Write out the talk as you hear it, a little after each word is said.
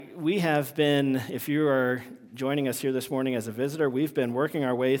we have been, if you are joining us here this morning as a visitor, we've been working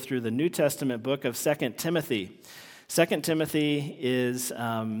our way through the New Testament book of 2 Timothy. 2 Timothy is,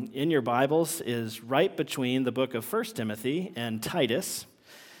 in your Bibles, is right between the book of 1 Timothy and Titus.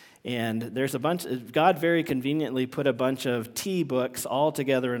 And there's God very conveniently put a bunch of T books all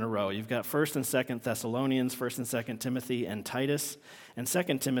together in a row. You've got 1 and 2 Thessalonians, 1 and 2 Timothy, and Titus. And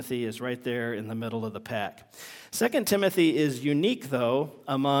 2 Timothy is right there in the middle of the pack. 2 Timothy is unique, though,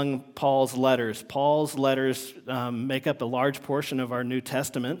 among Paul's letters. Paul's letters make up a large portion of our New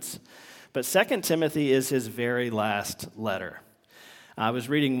Testaments, but 2 Timothy is his very last letter. I was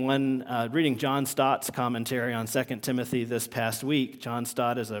reading John Stott's commentary on 2 Timothy this past week. John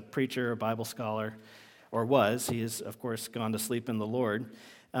Stott is a preacher, a Bible scholar, or was. He has, of course, gone to sleep in the Lord.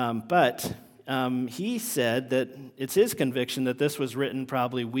 But he said that it's his conviction that this was written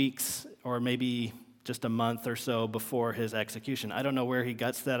probably weeks or maybe just a month or so before his execution. I don't know where he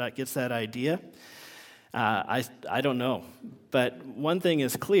gets that idea. I don't know. But one thing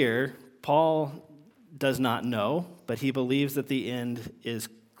is clear, Paul does not know, but he believes that the end is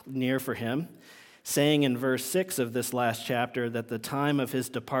near for him, saying in verse 6 of this last chapter that the time of his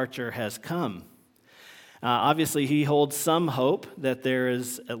departure has come. Obviously, he holds some hope that there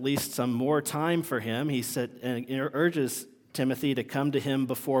is at least some more time for him. He urges Timothy to come to him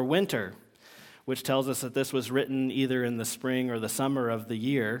before winter, which tells us that this was written either in the spring or the summer of the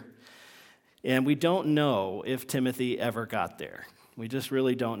year. And we don't know if Timothy ever got there. We just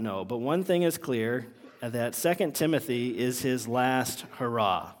really don't know. But one thing is clear, that 2 Timothy is his last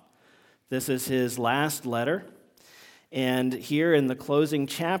hurrah. This is his last letter. And here in the closing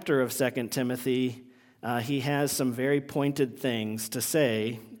chapter of 2 Timothy, he has some very pointed things to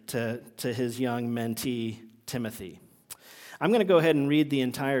say to his young mentee, Timothy. I'm going to go ahead and read the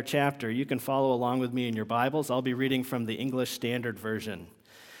entire chapter. You can follow along with me in your Bibles. I'll be reading from the English Standard Version.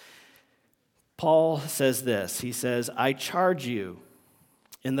 Paul says this. He says, "I charge you,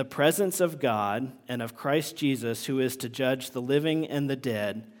 in the presence of God and of Christ Jesus, who is to judge the living and the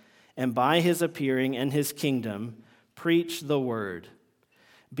dead, and by his appearing and his kingdom, preach the word.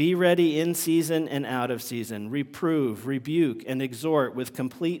 Be ready in season and out of season. Reprove, rebuke, and exhort with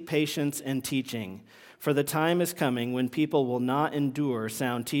complete patience and teaching. For the time is coming when people will not endure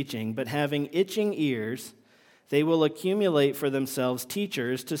sound teaching, but having itching ears, they will accumulate for themselves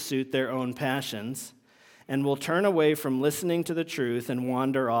teachers to suit their own passions, and will turn away from listening to the truth and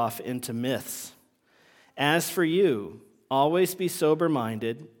wander off into myths. As for you, always be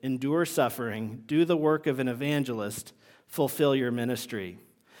sober-minded, endure suffering, do the work of an evangelist, fulfill your ministry.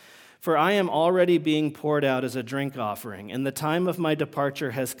 For I am already being poured out as a drink offering, and the time of my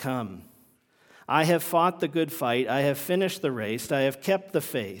departure has come. I have fought the good fight, I have finished the race, I have kept the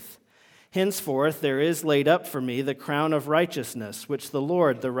faith. Henceforth there is laid up for me the crown of righteousness, which the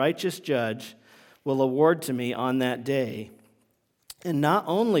Lord, the righteous judge, will award to me on that day, and not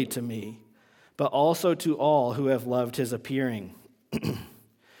only to me, but also to all who have loved his appearing.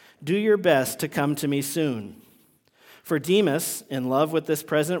 Do your best to come to me soon. For Demas, in love with this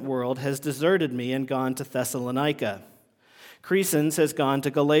present world, has deserted me and gone to Thessalonica. Crescens has gone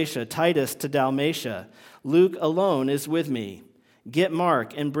to Galatia, Titus to Dalmatia. Luke alone is with me. Get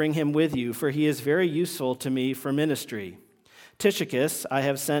Mark and bring him with you, for he is very useful to me for ministry. Tychicus I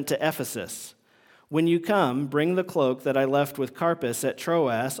have sent to Ephesus. When you come, bring the cloak that I left with Carpus at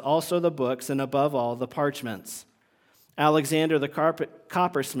Troas, also the books, and above all, the parchments. Alexander the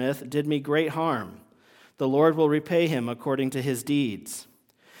coppersmith did me great harm. The Lord will repay him according to his deeds.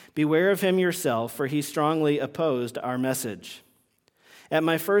 Beware of him yourself, for he strongly opposed our message. At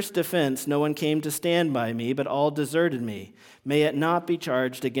my first defense, no one came to stand by me, but all deserted me. May it not be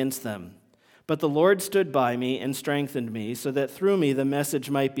charged against them. But the Lord stood by me and strengthened me, so that through me the message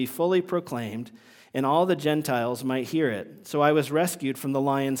might be fully proclaimed, and all the Gentiles might hear it. So I was rescued from the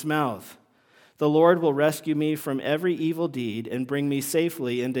lion's mouth. The Lord will rescue me from every evil deed and bring me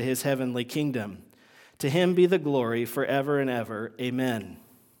safely into his heavenly kingdom. To him be the glory forever and ever. Amen.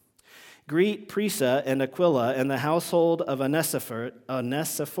 Greet Prisca and Aquila and the household of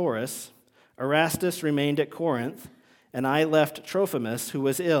Onesiphorus. Erastus remained at Corinth, and I left Trophimus, who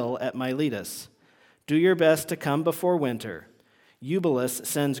was ill, at Miletus. Do your best to come before winter. Eubulus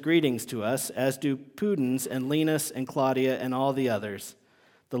sends greetings to us, as do Pudens and Linus and Claudia and all the others.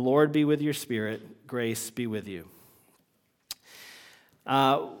 The Lord be with your spirit. Grace be with you.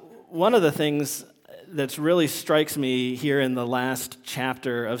 One of the things that really strikes me here in the last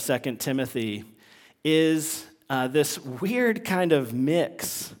chapter of 2 Timothy is this weird kind of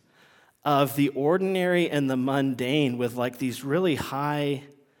mix of the ordinary and the mundane with like these really high,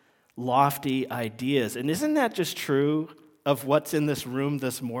 lofty ideas. And isn't that just true of what's in this room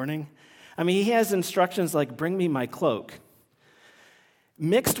this morning. I mean, he has instructions like, bring me my cloak,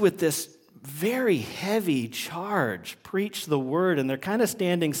 mixed with this very heavy charge, preach the word, and they're kind of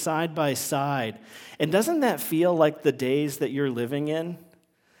standing side by side. And doesn't that feel like the days that you're living in?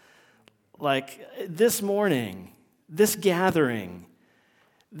 Like this morning, this gathering,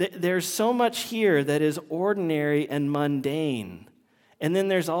 there's so much here that is ordinary and mundane. And then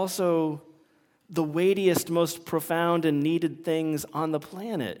there's also the weightiest, most profound and needed things on the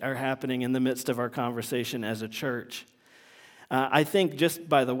planet are happening in the midst of our conversation as a church. I think, just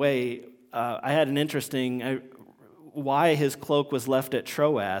by the way, I had an interesting, why his cloak was left at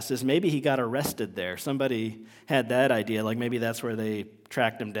Troas is maybe he got arrested there. Somebody had that idea, like maybe that's where they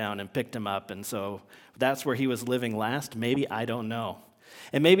tracked him down and picked him up, and so that's where he was living last. Maybe, I don't know.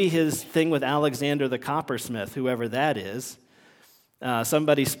 And maybe his thing with Alexander the coppersmith, whoever that is,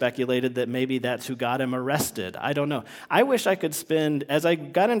 somebody speculated that maybe that's who got him arrested. I don't know. I wish I could spend, as I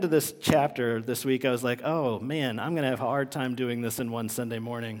got into this chapter this week, I was like, oh man, I'm going to have a hard time doing this in one Sunday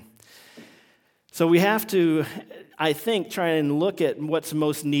morning. So we have to, I think, try and look at what's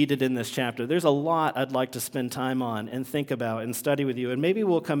most needed in this chapter. There's a lot I'd like to spend time on and think about and study with you, and maybe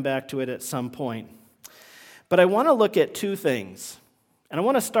we'll come back to it at some point. But I want to look at two things, and I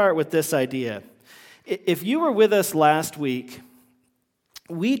want to start with this idea. If you were with us last week,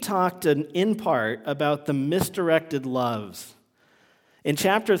 we talked in part about the misdirected loves. In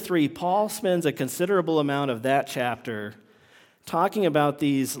chapter 3, Paul spends a considerable amount of that chapter talking about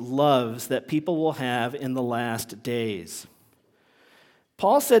these loves that people will have in the last days.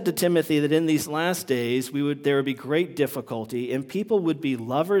 Paul said to Timothy that in these last days there would be great difficulty, and people would be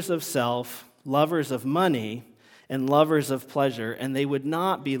lovers of self, lovers of money, and lovers of pleasure, and they would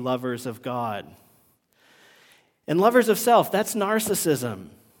not be lovers of God. And lovers of self, that's narcissism.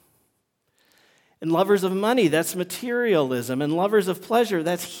 And lovers of money, that's materialism. And lovers of pleasure,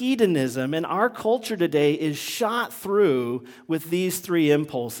 that's hedonism. And our culture today is shot through with these three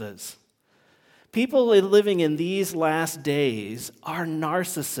impulses. People living in these last days are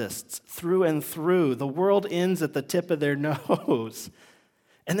narcissists through and through. The world ends at the tip of their nose.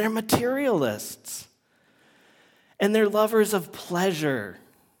 And they're materialists. And they're lovers of pleasure.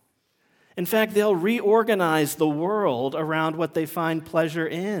 In fact, they'll reorganize the world around what they find pleasure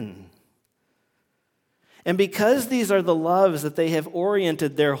in. And because these are the loves that they have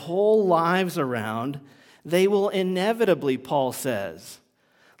oriented their whole lives around, they will inevitably, Paul says,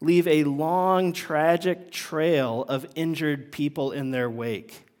 leave a long, tragic trail of injured people in their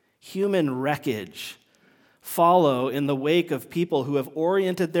wake. Human wreckage follow in the wake of people who have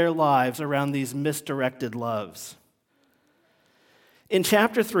oriented their lives around these misdirected loves. In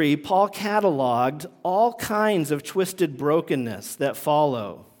chapter 3, Paul cataloged all kinds of twisted brokenness that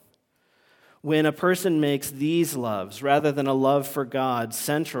follow when a person makes these loves, rather than a love for God,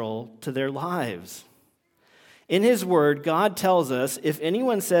 central to their lives. In his word, God tells us, if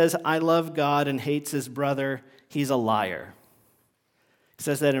anyone says, I love God and hates his brother, he's a liar. It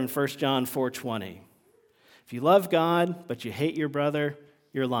says that in 1 John 4:20. If you love God, but you hate your brother,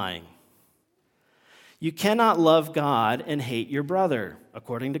 you're lying. You cannot love God and hate your brother,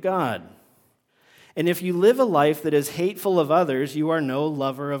 according to God. And if you live a life that is hateful of others, you are no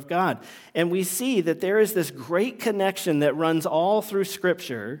lover of God. And we see that there is this great connection that runs all through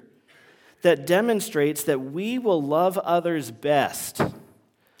Scripture that demonstrates that we will love others best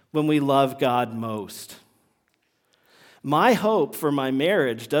when we love God most. My hope for my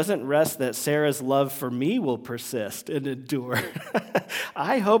marriage doesn't rest that Sarah's love for me will persist and endure.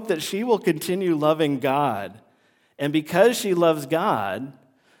 I hope that she will continue loving God. And because she loves God,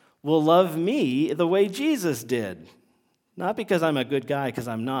 will love me the way Jesus did. Not because I'm a good guy, because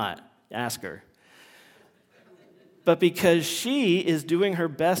I'm not. Ask her. But because she is doing her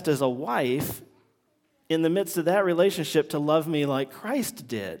best as a wife in the midst of that relationship to love me like Christ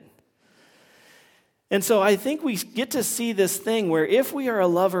did. And so I think we get to see this thing where if we are a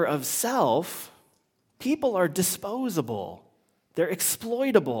lover of self, people are disposable. They're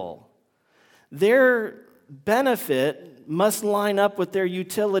exploitable. Their benefit must line up with their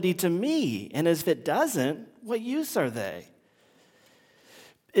utility to me. And if it doesn't, what use are they?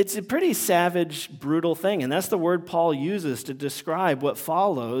 It's a pretty savage, brutal thing. And that's the word Paul uses to describe what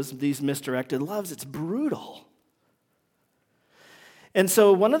follows these misdirected loves. It's brutal. And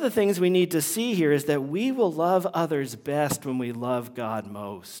so one of the things we need to see here is that we will love others best when we love God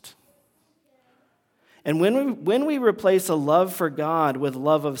most. And when we replace a love for God with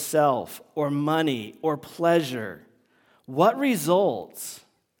love of self or money or pleasure, what results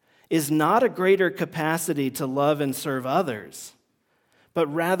is not a greater capacity to love and serve others, but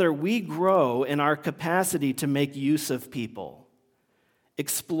rather we grow in our capacity to make use of people,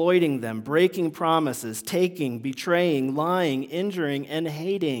 exploiting them, breaking promises, taking, betraying, lying, injuring, and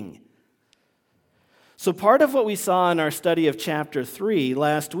hating. So part of what we saw in our study of chapter 3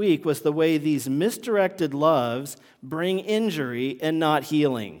 last week was the way these misdirected loves bring injury and not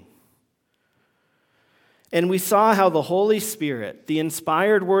healing. And we saw how the Holy Spirit, the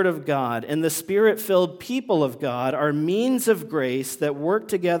inspired Word of God, and the Spirit-filled people of God are means of grace that work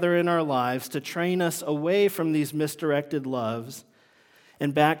together in our lives to train us away from these misdirected loves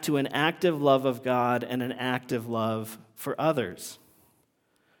and back to an active love of God and an active love for others.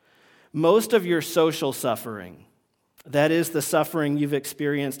 Most of your social suffering, that is the suffering you've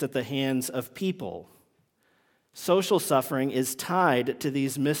experienced at the hands of people, social suffering is tied to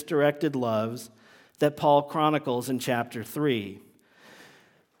these misdirected loves that Paul chronicles in chapter 3.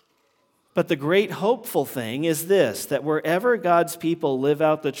 But the great hopeful thing is this, that wherever God's people live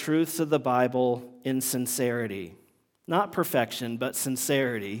out the truths of the Bible in sincerity, not perfection, but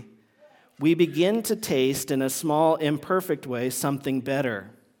sincerity, we begin to taste in a small, imperfect way something better,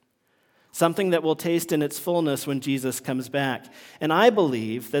 something that will taste in its fullness when Jesus comes back. And I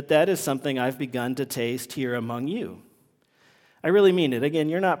believe that that is something I've begun to taste here among you. I really mean it. Again,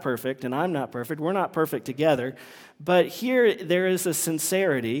 you're not perfect, and I'm not perfect. We're not perfect together. But here, there is a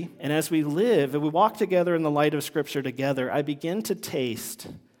sincerity, and as we live, and we walk together in the light of Scripture together, I begin to taste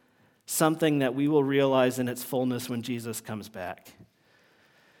something that we will realize in its fullness when Jesus comes back.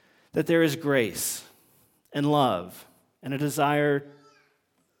 That there is grace and love and a desire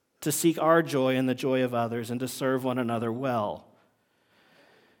to seek our joy and the joy of others and to serve one another well.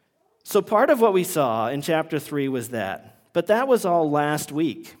 So part of what we saw in chapter 3 was that. But that was all last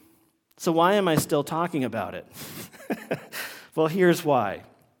week. So why am I still talking about it? Well, here's why.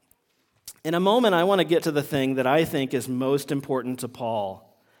 In a moment, I want to get to the thing that I think is most important to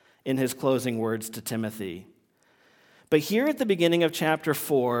Paul in his closing words to Timothy. But here at the beginning of chapter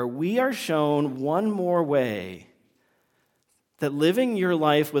 4, we are shown one more way that living your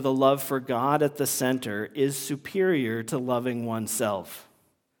life with a love for God at the center is superior to loving oneself.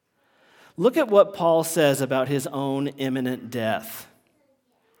 Look at what Paul says about his own imminent death.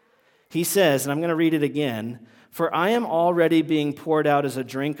 He says, and I'm going to read it again, "For I am already being poured out as a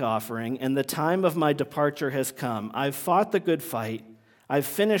drink offering, and the time of my departure has come. I've fought the good fight. I've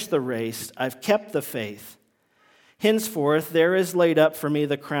finished the race. I've kept the faith. Henceforth there is laid up for me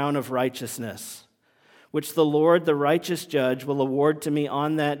the crown of righteousness, which the Lord, the righteous judge, will award to me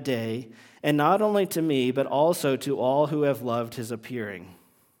on that day, and not only to me, but also to all who have loved his appearing."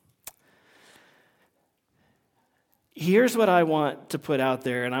 Here's what I want to put out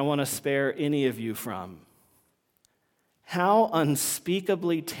there, and I want to spare any of you from. How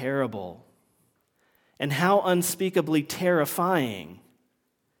unspeakably terrible and how unspeakably terrifying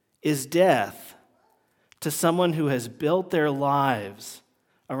is death to someone who has built their lives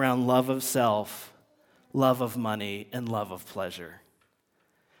around love of self, love of money, and love of pleasure.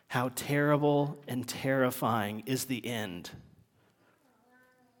 How terrible and terrifying is the end.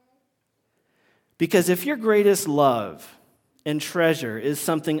 Because if your greatest love and treasure is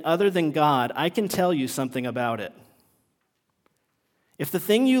something other than God, I can tell you something about it. If the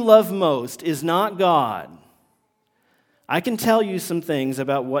thing you love most is not God, I can tell you some things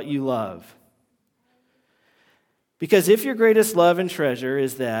about what you love. Because if your greatest love and treasure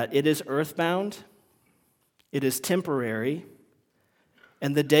is that it is earthbound, it is temporary,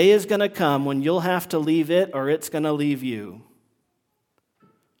 and the day is going to come when you'll have to leave it or it's going to leave you,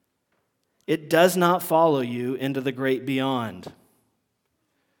 it does not follow you into the great beyond.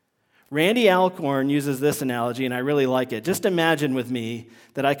 Randy Alcorn uses this analogy, and I really like it. Just imagine with me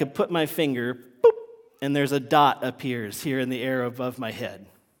that I could put my finger, boop, and there's a dot appears here in the air above my head.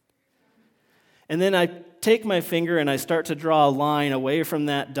 And then I take my finger and I start to draw a line away from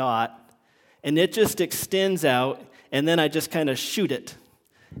that dot, and it just extends out, and then I just kind of shoot it.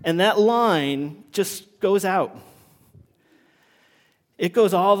 And that line just goes out. It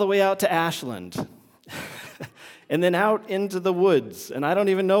goes all the way out to Ashland and then out into the woods. And I don't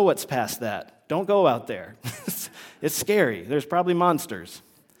even know what's past that. Don't go out there. It's scary. There's probably monsters.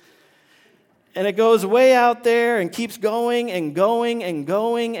 And it goes way out there and keeps going and going and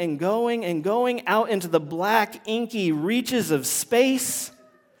going and going and going out into the black, inky reaches of space.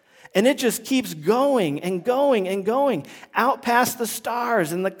 And it just keeps going and going and going out past the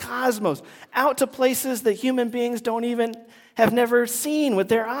stars and the cosmos, out to places that human beings have never seen with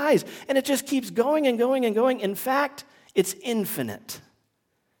their eyes. And it just keeps going and going and going. In fact, it's infinite.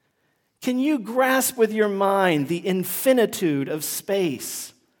 Can you grasp with your mind the infinitude of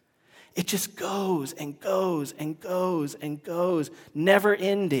space? It just goes and goes and goes and goes, never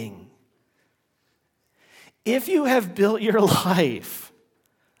ending. If you have built your life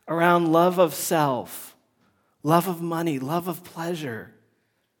around love of self, love of money, love of pleasure,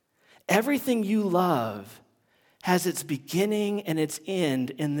 everything you love has its beginning and its end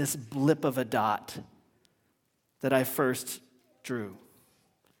in this blip of a dot that I first drew.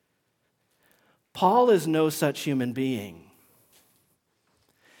 Paul is no such human being.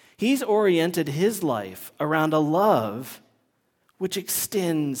 He's oriented his life around a love which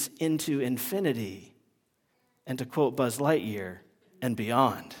extends into infinity, and to quote Buzz Lightyear, and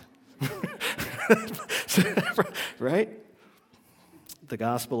beyond. Right? The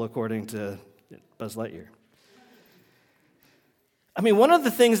gospel according to Buzz Lightyear. I mean, one of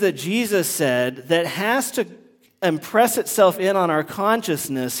the things that Jesus said that has to impress itself in on our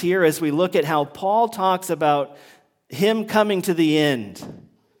consciousness here as we look at how Paul talks about him coming to the end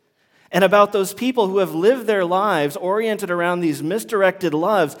and about those people who have lived their lives oriented around these misdirected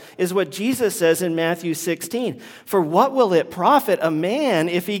loves is what Jesus says in Matthew 16. For what will it profit a man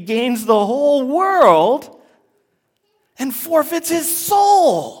if he gains the whole world and forfeits his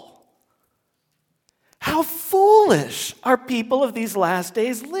soul? How foolish are people of these last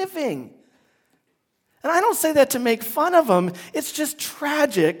days living? And I don't say that to make fun of them. It's just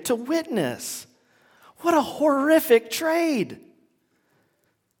tragic to witness. What a horrific trade.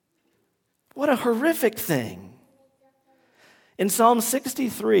 What a horrific thing. In Psalm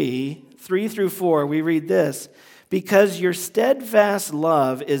 63, 3-4, we read this: because your steadfast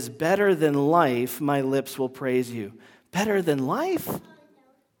love is better than life, my lips will praise you. Better than life?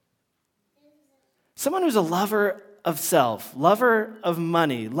 Someone who's a lover of self, lover of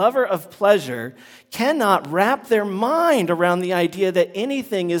money, lover of pleasure, cannot wrap their mind around the idea that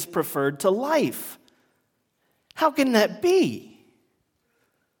anything is preferred to life. How can that be?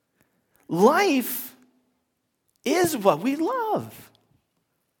 Life is what we love.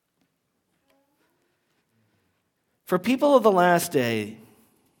 For people of the last day,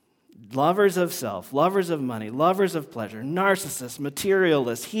 lovers of self, lovers of money, lovers of pleasure, narcissists,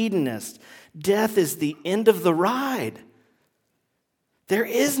 materialists, hedonists, death is the end of the ride. There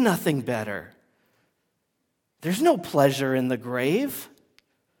is nothing better. There's no pleasure in the grave.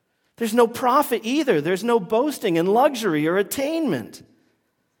 There's no profit either. There's no boasting in luxury or attainment.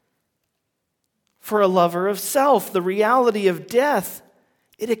 For a lover of self, the reality of death,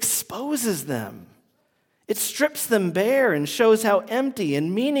 it exposes them. It strips them bare and shows how empty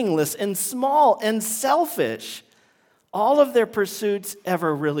and meaningless and small and selfish all of their pursuits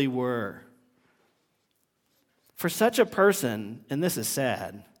ever really were. For such a person, and this is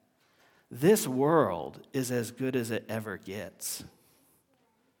sad, this world is as good as it ever gets.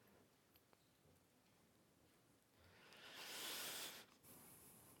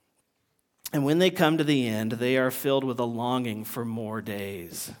 And when they come to the end, they are filled with a longing for more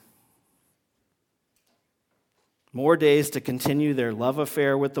days. More days to continue their love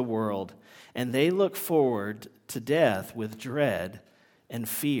affair with the world, and they look forward to death with dread and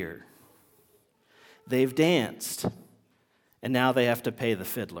fear. They've danced, and now they have to pay the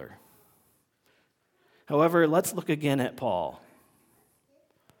fiddler. However, let's look again at Paul.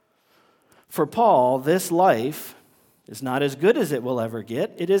 For Paul, this life is not as good as it will ever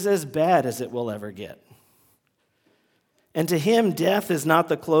get. It is as bad as it will ever get. And to him, death is not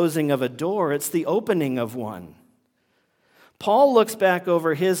the closing of a door, it's the opening of one. Paul looks back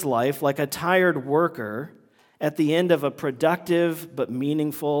over his life like a tired worker at the end of a productive but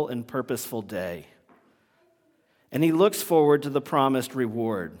meaningful and purposeful day. And he looks forward to the promised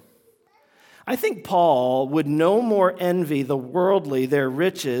reward. I think Paul would no more envy the worldly their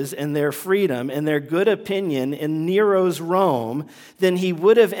riches and their freedom and their good opinion in Nero's Rome than he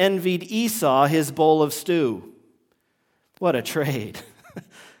would have envied Esau his bowl of stew. What a trade.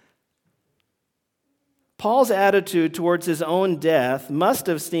 Paul's attitude towards his own death must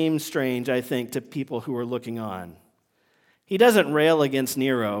have seemed strange, I think, to people who were looking on. He doesn't rail against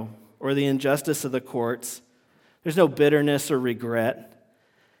Nero or the injustice of the courts. There's no bitterness or regret.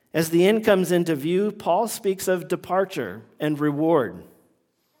 As the end comes into view, Paul speaks of departure and reward.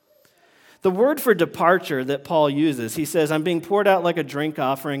 The word for departure that Paul uses, he says, I'm being poured out like a drink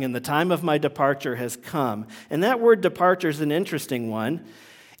offering, and the time of my departure has come. And that word departure is an interesting one.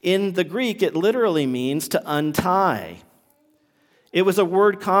 In the Greek, it literally means to untie. It was a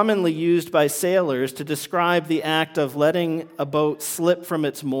word commonly used by sailors to describe the act of letting a boat slip from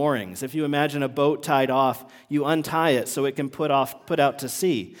its moorings. If you imagine a boat tied off, you untie it so it can put out to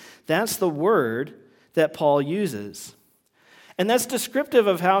sea. That's the word that Paul uses. And that's descriptive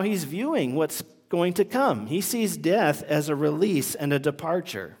of how he's viewing what's going to come. He sees death as a release and a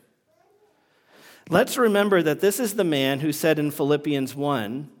departure. Let's remember that this is the man who said in Philippians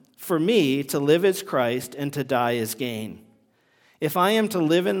 1, "For me, to live is Christ, and to die is gain. If I am to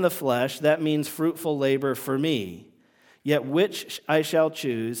live in the flesh, that means fruitful labor for me. Yet which I shall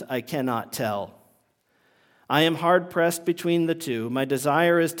choose, I cannot tell. I am hard-pressed between the two. My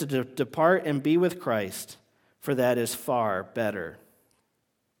desire is to depart and be with Christ, for that is far better."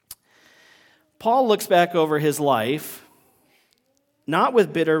 Paul looks back over his life, not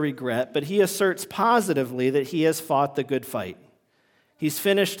with bitter regret, but he asserts positively that he has fought the good fight. He's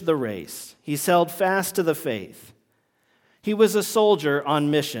finished the race. He's held fast to the faith. He was a soldier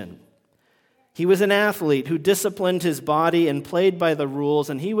on mission. He was an athlete who disciplined his body and played by the rules,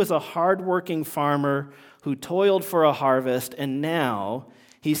 and he was a hard-working farmer who toiled for a harvest, and now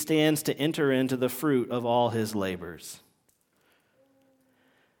he stands to enter into the fruit of all his labors.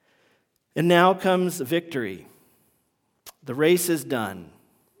 And now comes victory. The race is done.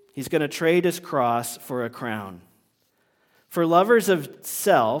 He's going to trade his cross for a crown. For lovers of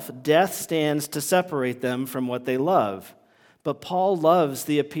self, death stands to separate them from what they love. But Paul loves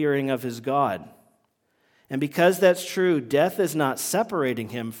the appearing of his God. And because that's true, death is not separating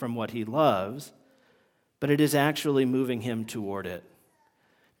him from what he loves, but it is actually moving him toward it.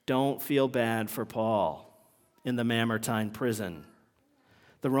 Don't feel bad for Paul in the Mamertine prison.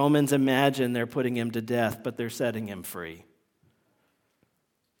 The Romans imagine they're putting him to death, but they're setting him free.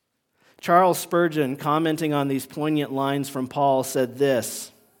 Charles Spurgeon, commenting on these poignant lines from Paul, said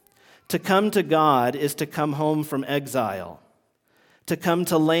this: "To come to God is to come home from exile, to come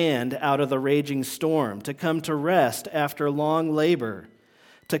to land out of the raging storm, to come to rest after long labor,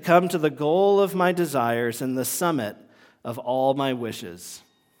 to come to the goal of my desires and the summit of all my wishes."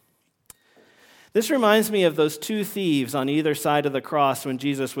 This reminds me of those two thieves on either side of the cross when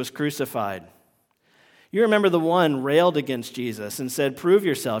Jesus was crucified. You remember the one railed against Jesus and said, "Prove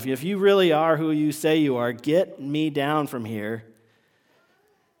yourself. If you really are who you say you are, get me down from here."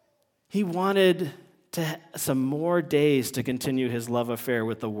 He wanted some more days to continue his love affair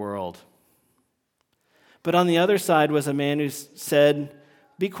with the world. But on the other side was a man who said,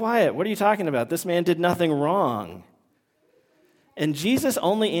 "Be quiet. What are you talking about? This man did nothing wrong." And Jesus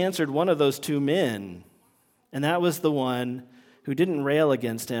only answered one of those two men, and that was the one who didn't rail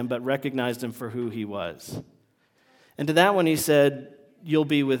against him, but recognized him for who he was. And to that one he said, "You'll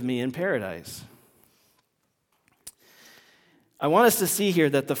be with me in paradise." I want us to see here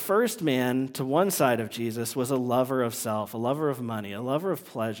that the first man to one side of Jesus was a lover of self, a lover of money, a lover of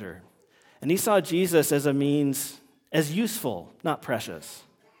pleasure. And he saw Jesus as a means, as useful, not precious,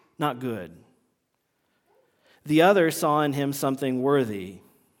 not good. The other saw in him something worthy.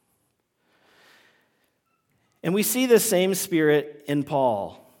 And we see the same spirit in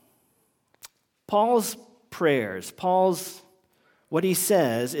Paul. Paul's prayers, what he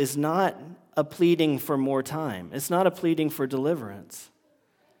says is not a pleading for more time. It's not a pleading for deliverance.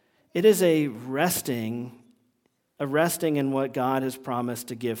 It is a resting in what God has promised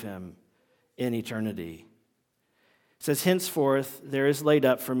to give him in eternity. It says, "Henceforth there is laid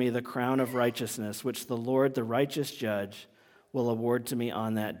up for me the crown of righteousness, which the Lord, the righteous judge, will award to me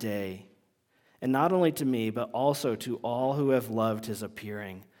on that day. And not only to me, but also to all who have loved his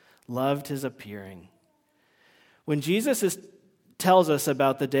appearing." Loved his appearing. When Jesus tells us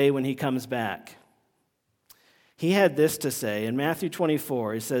about the day when he comes back, he had this to say in Matthew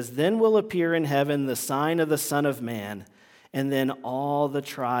 24. He says, "Then will appear in heaven the sign of the Son of Man, and then all the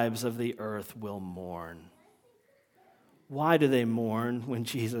tribes of the earth will mourn." Why do they mourn when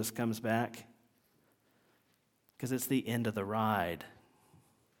Jesus comes back? Because it's the end of the ride.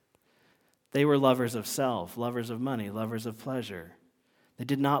 They were lovers of self, lovers of money, lovers of pleasure. They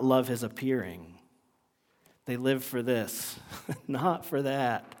did not love his appearing. They lived for this, not for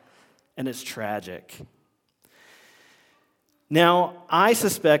that. And it's tragic. Now, I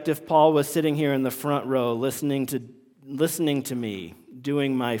suspect if Paul was sitting here in the front row listening to me,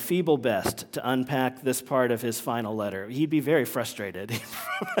 doing my feeble best to unpack this part of his final letter, he'd be very frustrated.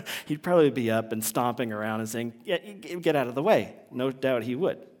 He'd probably be up and stomping around and saying, "Yeah, get out of the way." No doubt he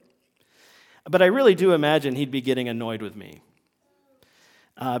would. But I really do imagine he'd be getting annoyed with me.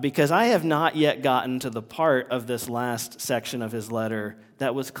 Because I have not yet gotten to the part of this last section of his letter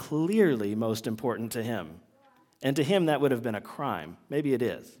that was clearly most important to him. And to him, that would have been a crime. Maybe it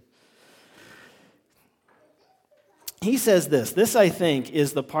is. He says this. This, I think,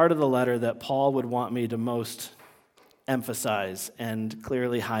 is the part of the letter that Paul would want me to most emphasize and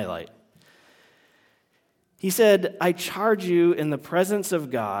clearly highlight. He said, "I charge you in the presence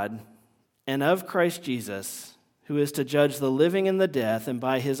of God and of Christ Jesus, who is to judge the living and the dead, and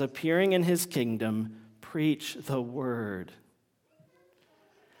by his appearing in his kingdom, preach the word."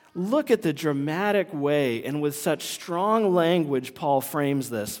 Look at the dramatic way and with such strong language Paul frames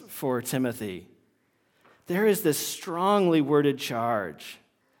this for Timothy. There is this strongly worded charge.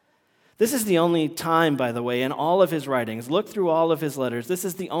 This is the only time, by the way, in all of his writings, look through all of his letters, this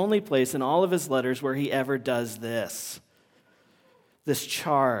is the only place in all of his letters where he ever does this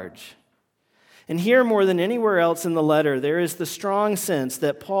charge. And here, more than anywhere else in the letter, there is the strong sense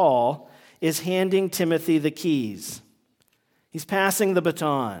that Paul is handing Timothy the keys. He's passing the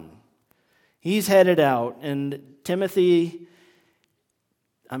baton. He's headed out, and Timothy,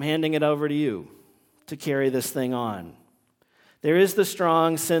 I'm handing it over to you to carry this thing on. There is the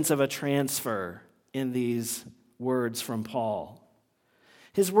strong sense of a transfer in these words from Paul.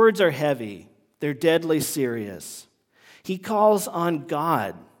 His words are heavy. They're deadly serious. He calls on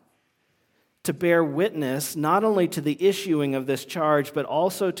God to bear witness not only to the issuing of this charge, but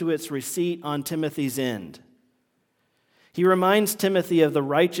also to its receipt on Timothy's end. He reminds Timothy of the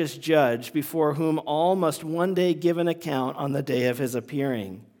righteous judge before whom all must one day give an account on the day of his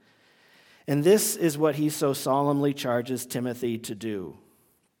appearing. And this is what he so solemnly charges Timothy to do.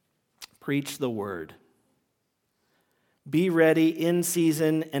 Preach the word. Be ready in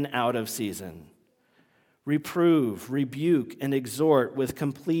season and out of season. Reprove, rebuke, and exhort with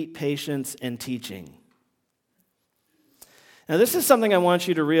complete patience and teaching. Now, this is something I want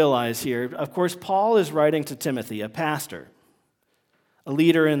you to realize here. Of course, Paul is writing to Timothy, a pastor, a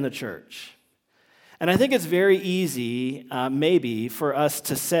leader in the church. And I think it's very easy, maybe, for us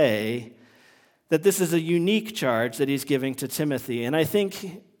to say that this is a unique charge that he's giving to Timothy. And I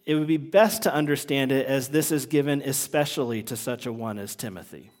think it would be best to understand it as this is given especially to such a one as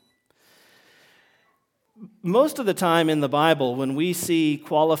Timothy. Most of the time in the Bible, when we see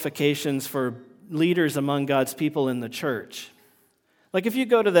qualifications for leaders among God's people in the church, like if you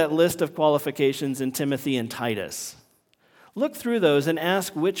go to that list of qualifications in Timothy and Titus, look through those and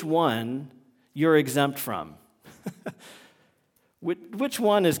ask which one you're exempt from. Which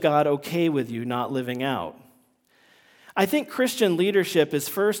one is God okay with you not living out? I think Christian leadership is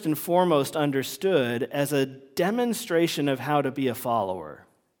first and foremost understood as a demonstration of how to be a follower.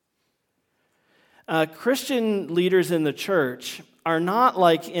 Christian leaders in the church are not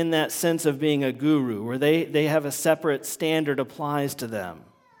like in that sense of being a guru, where they have a separate standard applies to them.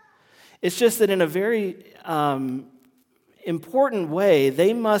 It's just that in a very important way,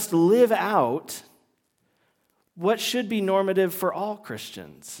 they must live out what should be normative for all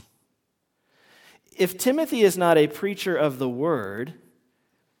Christians. If Timothy is not a preacher of the word,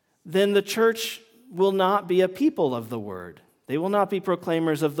 then the church will not be a people of the word. They will not be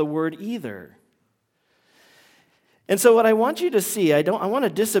proclaimers of the word either. And so what I want you to see, I want to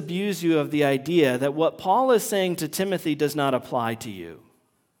disabuse you of the idea that what Paul is saying to Timothy does not apply to you.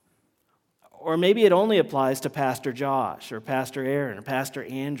 Or maybe it only applies to Pastor Josh or Pastor Aaron or Pastor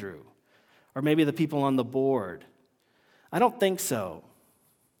Andrew, or maybe the people on the board. I don't think so.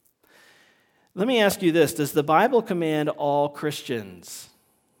 Let me ask you this. Does the Bible command all Christians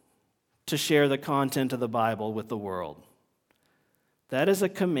to share the content of the Bible with the world? That is a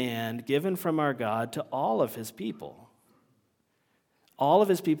command given from our God to all of his people. All of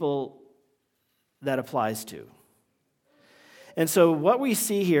his people that applies to. And so what we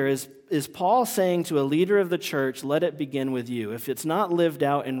see here is Paul saying to a leader of the church, let it begin with you. If it's not lived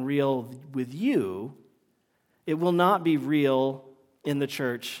out and real with you, it will not be real in the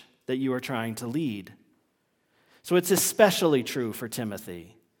church that you are trying to lead. So it's especially true for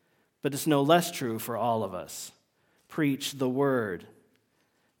Timothy, but it's no less true for all of us. Preach the word.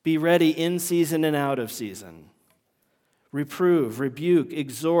 Be ready in season and out of season. Reprove, rebuke,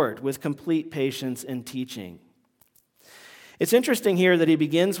 exhort with complete patience and teaching. It's interesting here that he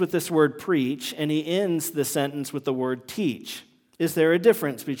begins with this word preach and he ends the sentence with the word teach. Is there a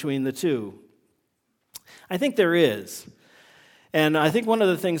difference between the two? I think there is. And I think one of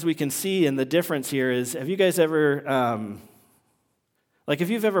the things we can see in the difference here is, have you guys ever, if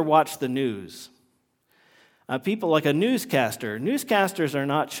you've ever watched the news, people like a newscaster, newscasters are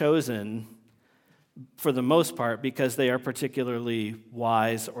not chosen for the most part because they are particularly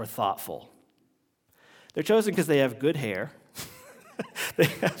wise or thoughtful. They're chosen because they have good hair.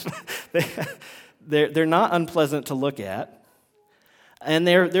 They're not unpleasant to look at. And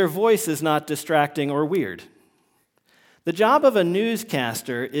their voice is not distracting or weird. The job of a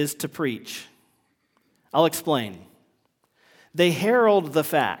newscaster is to preach. I'll explain. They herald the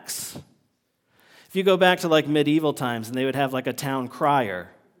facts. If you go back to medieval times and they would have a town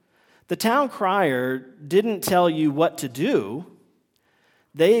crier, the town crier didn't tell you what to do.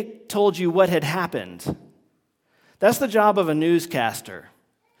 They told you what had happened. That's the job of a newscaster.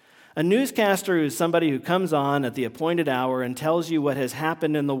 A newscaster is somebody who comes on at the appointed hour and tells you what has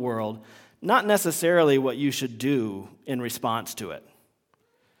happened in the world, not necessarily what you should do in response to it.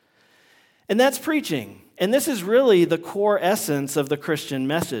 And that's preaching. And this is really the core essence of the Christian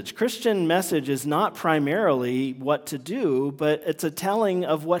message. Christian message is not primarily what to do, but it's a telling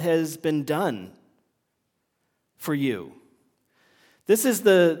of what has been done for you. This is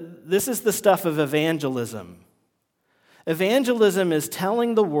the stuff of evangelism. Evangelism is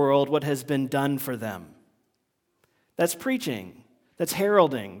telling the world what has been done for them. That's preaching. That's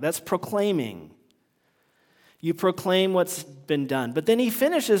heralding. That's proclaiming. You proclaim what's been done. But then he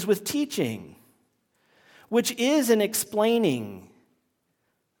finishes with teaching, which is an explaining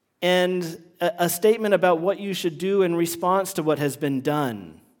and a statement about what you should do in response to what has been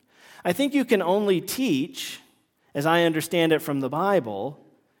done. I think you can only teach, as I understand it from the Bible,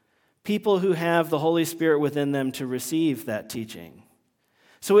 people who have the Holy Spirit within them to receive that teaching.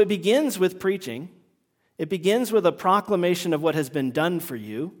 So it begins with preaching. It begins with a proclamation of what has been done for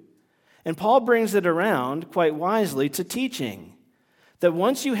you. And Paul brings it around, quite wisely, to teaching. That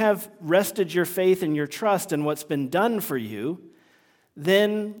once you have rested your faith and your trust in what's been done for you,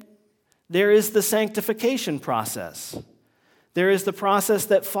 then there is the sanctification process. There is the process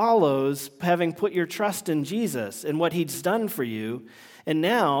that follows having put your trust in Jesus and what he's done for you. And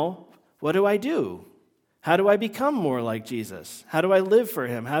now, what do I do? How do I become more like Jesus? How do I live for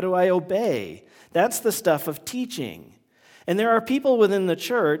him? How do I obey? That's the stuff of teaching. And there are people within the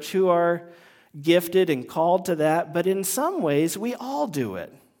church who are gifted and called to that, but in some ways, we all do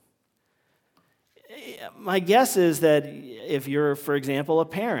it. My guess is that if you're, for example, a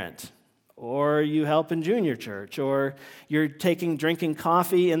parent, or you help in junior church, or you're drinking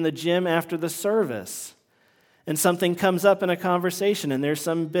coffee in the gym after the service, and something comes up in a conversation and there's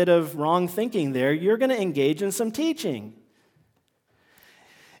some bit of wrong thinking there, you're going to engage in some teaching.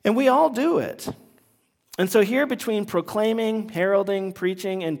 And we all do it. And so here between proclaiming, heralding,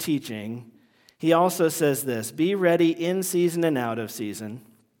 preaching, and teaching, he also says this: be ready in season and out of season.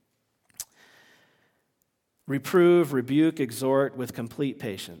 Reprove, rebuke, exhort with complete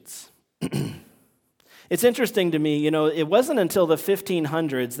patience. It's interesting to me, it wasn't until the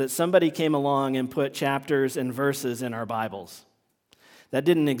 1500s that somebody came along and put chapters and verses in our Bibles. That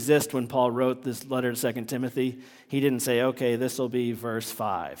didn't exist when Paul wrote this letter to 2 Timothy. He didn't say, okay, this will be verse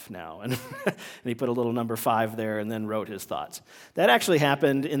 5 now. And he put a little number 5 there and then wrote his thoughts. That actually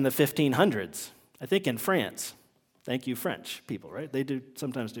happened in the 1500s, I think in France. Thank you, French people, right? They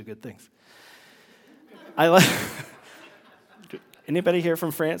sometimes do good things. Anybody here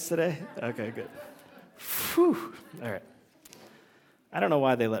from France today? Okay, good. Whew. All right. I don't know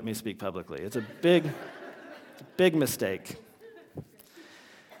why they let me speak publicly. It's a big mistake.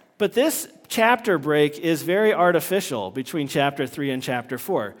 But this chapter break is very artificial between chapter 3 and chapter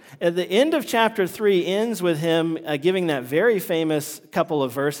 4. At the end of chapter 3 ends with him giving that very famous couple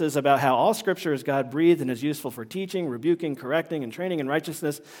of verses about how all Scripture is God-breathed and is useful for teaching, rebuking, correcting, and training in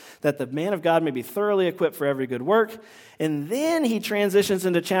righteousness, that the man of God may be thoroughly equipped for every good work. And then he transitions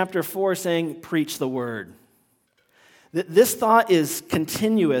into chapter 4 saying, preach the word. This thought is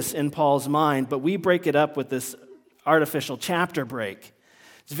continuous in Paul's mind, but we break it up with this artificial chapter break.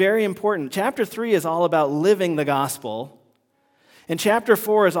 It's very important. Chapter 3 is all about living the gospel, and chapter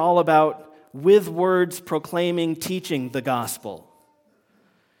 4 is all about, with words, proclaiming, teaching the gospel.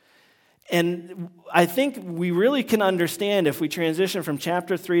 And I think we really can understand if we transition from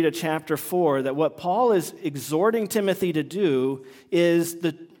chapter 3 to chapter 4 that what Paul is exhorting Timothy to do is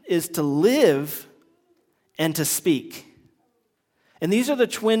to live and to speak. And these are the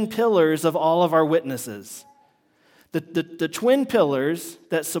twin pillars of all of our witnesses. The twin pillars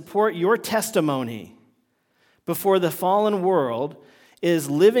that support your testimony before the fallen world is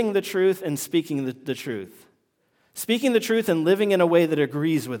living the truth and speaking the truth. Speaking the truth and living in a way that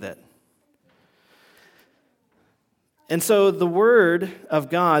agrees with it. And so the Word of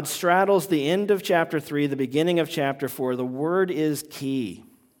God straddles the end of chapter 3, the beginning of chapter 4. The Word is key.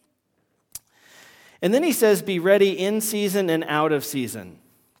 And then he says, be ready in season and out of season.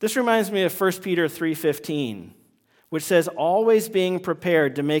 This reminds me of 1 Peter 3:15. Which says, always being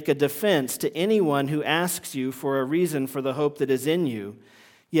prepared to make a defense to anyone who asks you for a reason for the hope that is in you,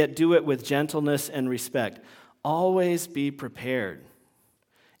 yet do it with gentleness and respect. Always be prepared.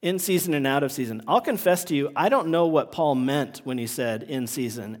 In season and out of season. I'll confess to you, I don't know what Paul meant when he said in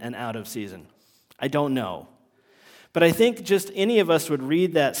season and out of season. I don't know. But I think just any of us would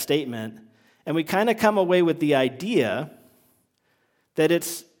read that statement and we kind of come away with the idea that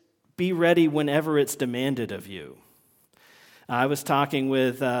it's be ready whenever it's demanded of you. I've talked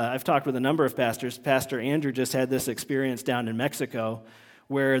with a number of pastors. Pastor Andrew just had this experience down in Mexico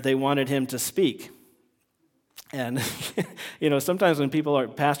where they wanted him to speak. And, sometimes when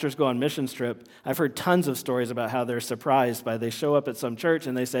pastors go on mission trip, I've heard tons of stories about how they're surprised by they show up at some church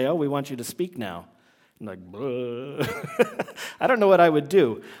and they say, "Oh, we want you to speak now." I'm like, I don't know what I would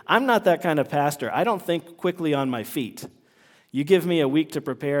do. I'm not that kind of pastor. I don't think quickly on my feet. You give me a week to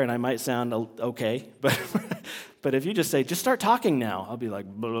prepare and I might sound okay, but if you just say, "Just start talking now," I'll be like,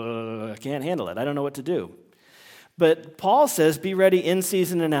 I can't handle it. I don't know what to do. But Paul says, be ready in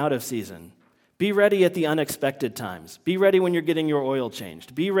season and out of season. Be ready at the unexpected times. Be ready when you're getting your oil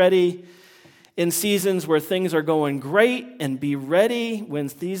changed. Be ready in seasons where things are going great, and be ready when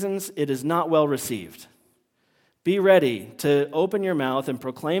seasons it is not well received. Be ready to open your mouth and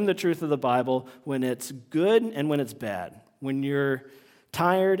proclaim the truth of the Bible when it's good and when it's bad, when you're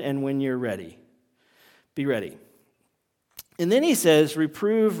tired and when you're ready. Be ready. And then he says,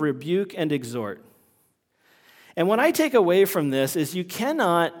 reprove, rebuke, and exhort. And what I take away from this is you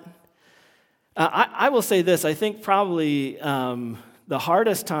cannot... I will say this, I think probably the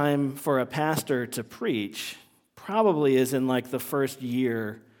hardest time for a pastor to preach probably is in like the first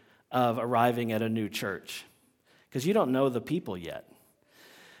year of arriving at a new church, because you don't know the people yet.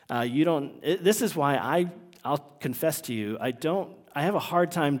 This is why I'll confess to you, I have a hard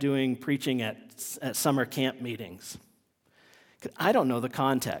time doing preaching at summer camp meetings. I don't know the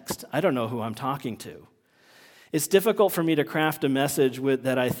context. I don't know who I'm talking to. It's difficult for me to craft a message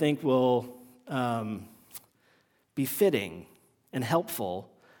that I think will be fitting and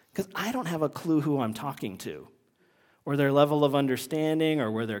helpful, because I don't have a clue who I'm talking to, or their level of understanding, or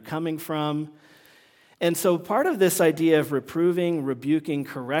where they're coming from. And so part of this idea of reproving, rebuking,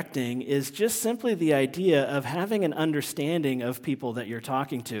 correcting is just simply the idea of having an understanding of people that you're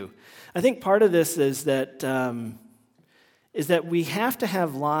talking to. I think part of this is that we have to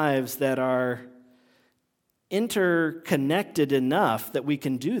have lives that are interconnected enough that we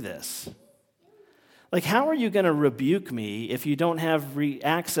can do this. Like, how are you going to rebuke me if you don't have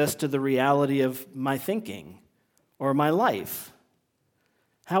access to the reality of my thinking or my life?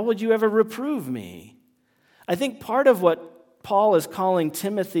 How would you ever reprove me? I think part of what Paul is calling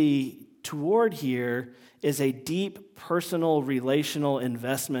Timothy toward here is a deep personal relational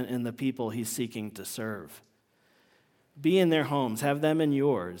investment in the people he's seeking to serve. Be in their homes, have them in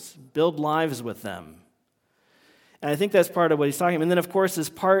yours, build lives with them. And I think that's part of what he's talking about. And then, of course, as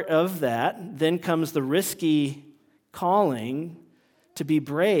part of that, then comes the risky calling to be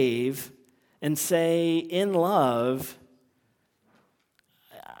brave and say, in love,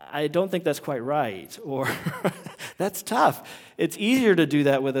 I don't think that's quite right, or that's tough. It's easier to do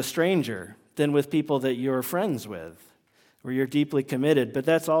that with a stranger than with people that you're friends with, where you're deeply committed. But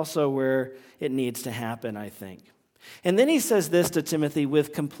that's also where it needs to happen, I think. And then he says this to Timothy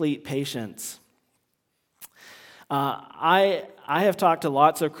with complete patience. I have talked to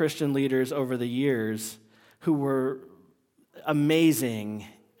lots of Christian leaders over the years who were amazing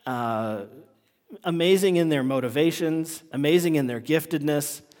in their motivations, amazing in their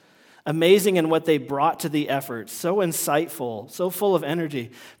giftedness, amazing in what they brought to the effort, so insightful, so full of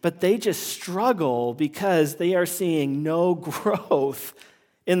energy, but they just struggle because they are seeing no growth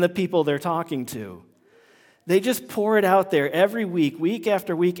in the people they're talking to. They just pour it out there every week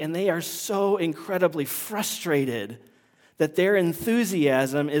after week, and they are so incredibly frustrated that their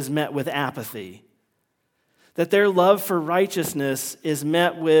enthusiasm is met with apathy, that their love for righteousness is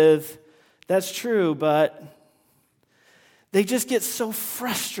met with, that's true, but they just get so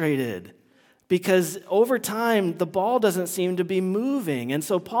frustrated because over time, the ball doesn't seem to be moving. And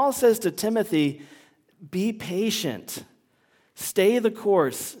so Paul says to Timothy, be patient. Stay the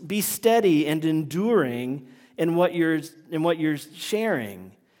course. Be steady and enduring in what you're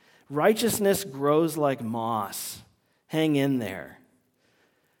sharing. Righteousness grows like moss. Hang in there.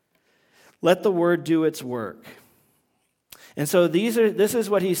 Let the word do its work. And so this is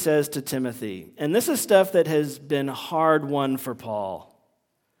what he says to Timothy. And this is stuff that has been hard won for Paul.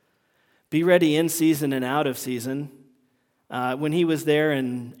 Be ready in season and out of season. When he was there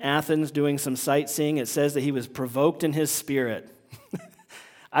in Athens doing some sightseeing, it says that he was provoked in his spirit.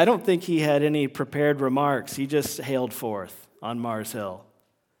 I don't think he had any prepared remarks. He just hailed forth on Mars Hill.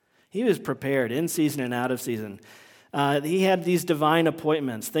 He was prepared in season and out of season. He had these divine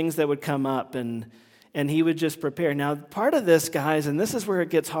appointments, things that would come up, and he would just prepare. Now, part of this, guys, and this is where it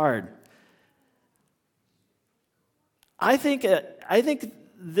gets hard. I think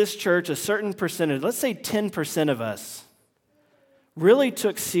this church, a certain percentage, let's say 10% of us, really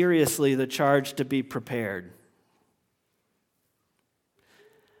took seriously the charge to be prepared.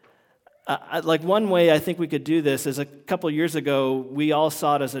 Like one way I think we could do this is a couple years ago, we all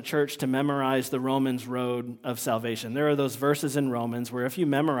sought as a church to memorize the Romans road of salvation. There are those verses in Romans where if you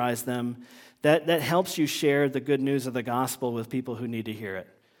memorize them, that helps you share the good news of the gospel with people who need to hear it.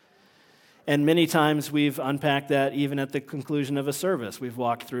 And many times we've unpacked that even at the conclusion of a service. We've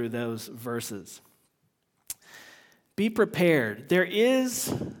walked through those verses. Be prepared. There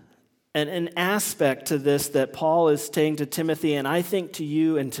is an aspect to this that Paul is saying to Timothy, and I think to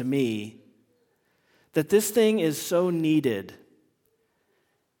you and to me, that this thing is so needed.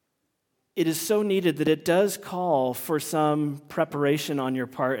 It is so needed that it does call for some preparation on your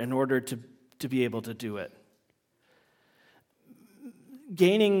part in order to be able to do it.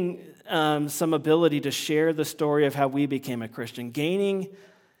 Gaining some ability to share the story of how we became a Christian, gaining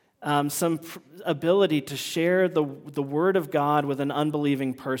some ability to share the Word of God with an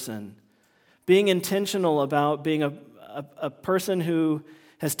unbelieving person, being intentional about being a person who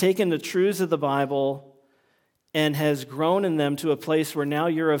has taken the truths of the Bible and has grown in them to a place where now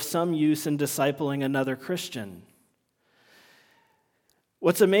you're of some use in discipling another Christian.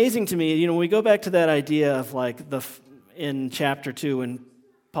 What's amazing to me, when we go back to that idea of like in chapter 2, when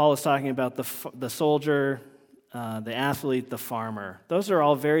Paul is talking about the soldier, the athlete, the farmer. Those are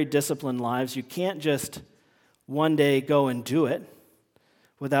all very disciplined lives. You can't just one day go and do it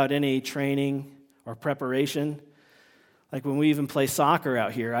without any training or preparation. Like when we even play soccer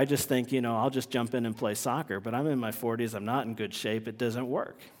out here, I just think, I'll just jump in and play soccer, but I'm in my 40s, I'm not in good shape, it doesn't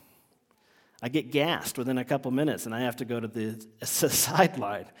work. I get gassed within a couple minutes and I have to go to the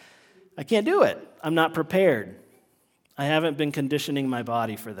sideline. I can't do it. I'm not prepared. I haven't been conditioning my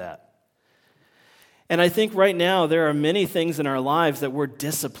body for that. And I think right now there are many things in our lives that we're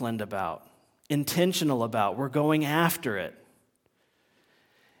disciplined about, intentional about. We're going after it.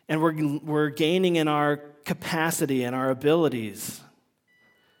 And we're gaining in our capacity and our abilities.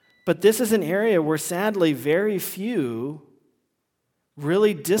 But this is an area where sadly very few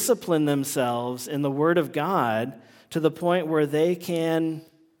really discipline themselves in the Word of God to the point where they can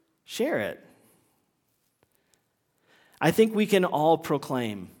share it. I think we can all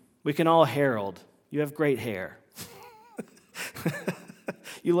proclaim, we can all herald, you have great hair.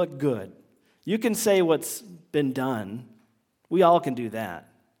 You look good. You can say what's been done. We all can do that.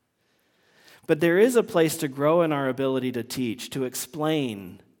 But there is a place to grow in our ability to teach, to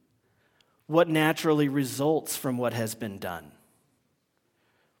explain what naturally results from what has been done.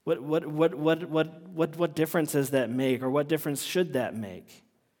 What difference does that make, or what difference should that make?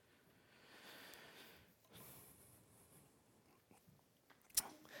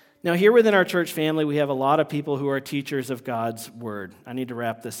 Now, here within our church family, we have a lot of people who are teachers of God's Word. I need to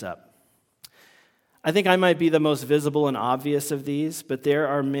wrap this up. I think I might be the most visible and obvious of these, but there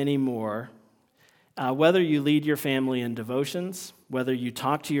are many more. Whether you lead your family in devotions, whether you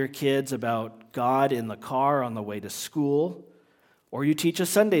talk to your kids about God in the car on the way to school, or you teach a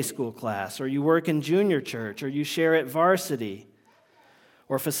Sunday school class, or you work in junior church, or you share at varsity,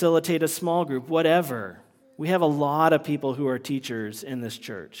 or facilitate a small group, whatever. We have a lot of people who are teachers in this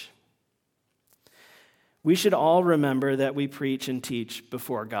church. We should all remember that we preach and teach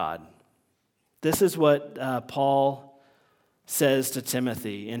before God. This is what Paul says to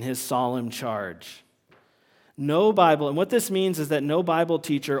Timothy in his solemn charge. No Bible, and what this means is that no Bible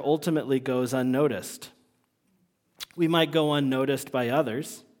teacher ultimately goes unnoticed. We might go unnoticed by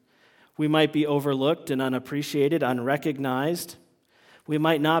others. We might be overlooked and unappreciated, unrecognized. We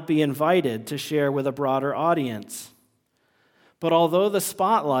might not be invited to share with a broader audience. But although the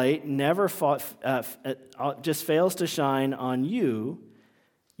spotlight never just fails to shine on you,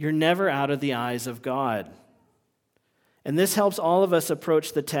 you're never out of the eyes of God. And this helps all of us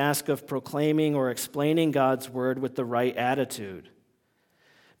approach the task of proclaiming or explaining God's word with the right attitude.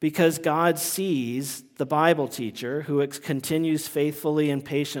 Because God sees the Bible teacher who continues faithfully and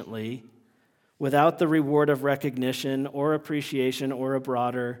patiently without the reward of recognition or appreciation or a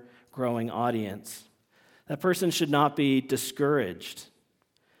broader growing audience. That person should not be discouraged.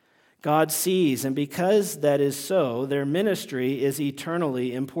 God sees, and because that is so, their ministry is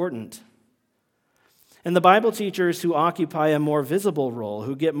eternally important. And the Bible teachers who occupy a more visible role,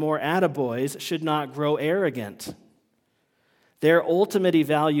 who get more attaboys, should not grow arrogant. Their ultimate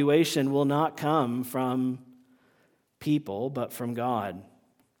evaluation will not come from people, but from God.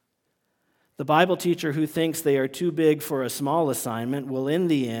 The Bible teacher who thinks they are too big for a small assignment will in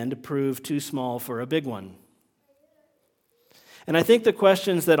the end prove too small for a big one. And I think the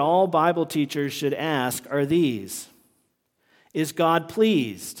questions that all Bible teachers should ask are these. Is God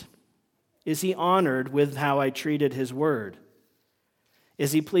pleased? Is he honored with how I treated his word?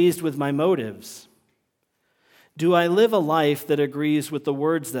 Is he pleased with my motives? Do I live a life that agrees with the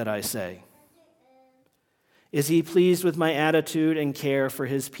words that I say? Is he pleased with my attitude and care for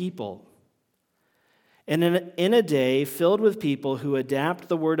his people? And in a day filled with people who adapt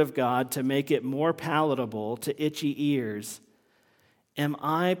the word of God to make it more palatable to itchy ears, am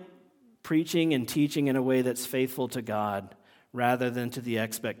I preaching and teaching in a way that's faithful to God rather than to the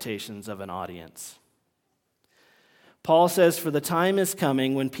expectations of an audience? Paul says, "For the time is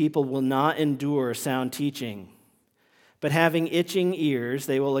coming when people will not endure sound teaching, but having itching ears,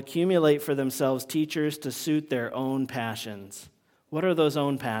 they will accumulate for themselves teachers to suit their own passions." What are those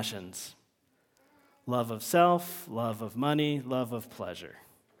own passions? Love of self, love of money, love of pleasure.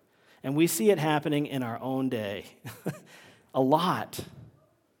 And we see it happening in our own day a lot.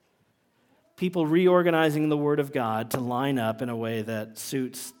 People reorganizing the Word of God to line up in a way that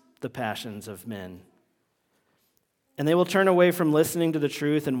suits the passions of men. And they will turn away from listening to the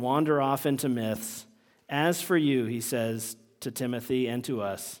truth and wander off into myths. As for you, he says to Timothy and to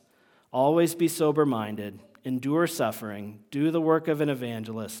us, always be sober-minded, endure suffering, do the work of an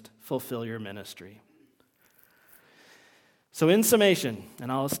evangelist, fulfill your ministry. So in summation,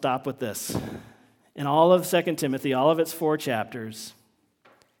 and I'll stop with this, in all of 2 Timothy, all of its 4 chapters,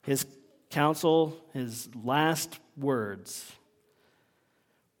 his counsel, his last words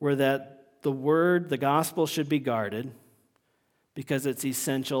were that the word, the gospel, should be guarded because it's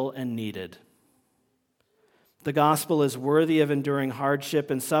essential and needed. The gospel is worthy of enduring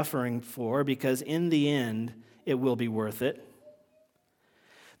hardship and suffering for because in the end, it will be worth it.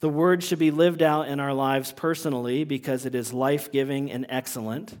 The word should be lived out in our lives personally because it is life-giving and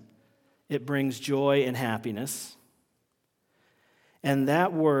excellent. It brings joy and happiness. And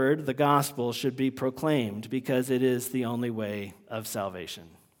that word, the gospel, should be proclaimed because it is the only way of salvation.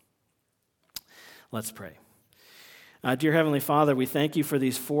 Let's pray. Dear Heavenly Father, we thank you for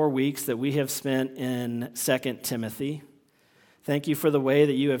these 4 weeks that we have spent in 2 Timothy. Thank you for the way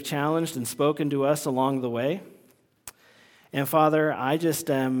that you have challenged and spoken to us along the way. And Father, I just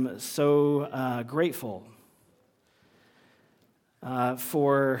am so grateful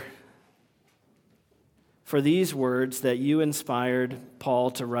for these words that you inspired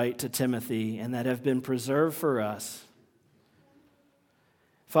Paul to write to Timothy and that have been preserved for us.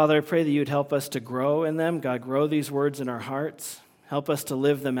 Father, I pray that you would help us to grow in them. God, grow these words in our hearts. Help us to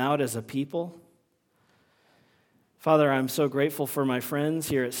live them out as a people. Father, I'm so grateful for my friends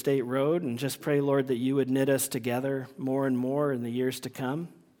here at State Road and just pray, Lord, that you would knit us together more and more in the years to come.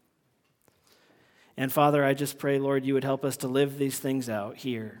 And Father, I just pray, Lord, you would help us to live these things out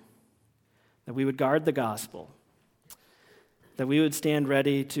here, that we would guard the gospel, that we would stand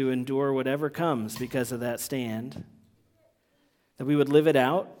ready to endure whatever comes because of that stand, that we would live it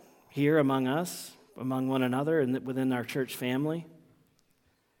out here among us, among one another, and within our church family.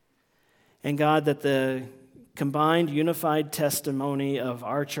 And God, that the combined, unified testimony of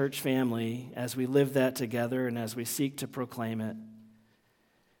our church family as we live that together and as we seek to proclaim it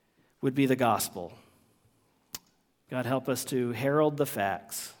would be the gospel. God, help us to herald the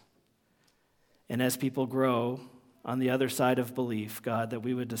facts. And as people grow on the other side of belief, God, that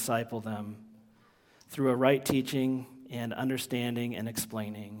we would disciple them through a right teaching and understanding and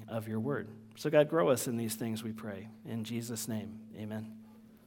explaining of your word. So God, grow us in these things, we pray. In Jesus' name, amen.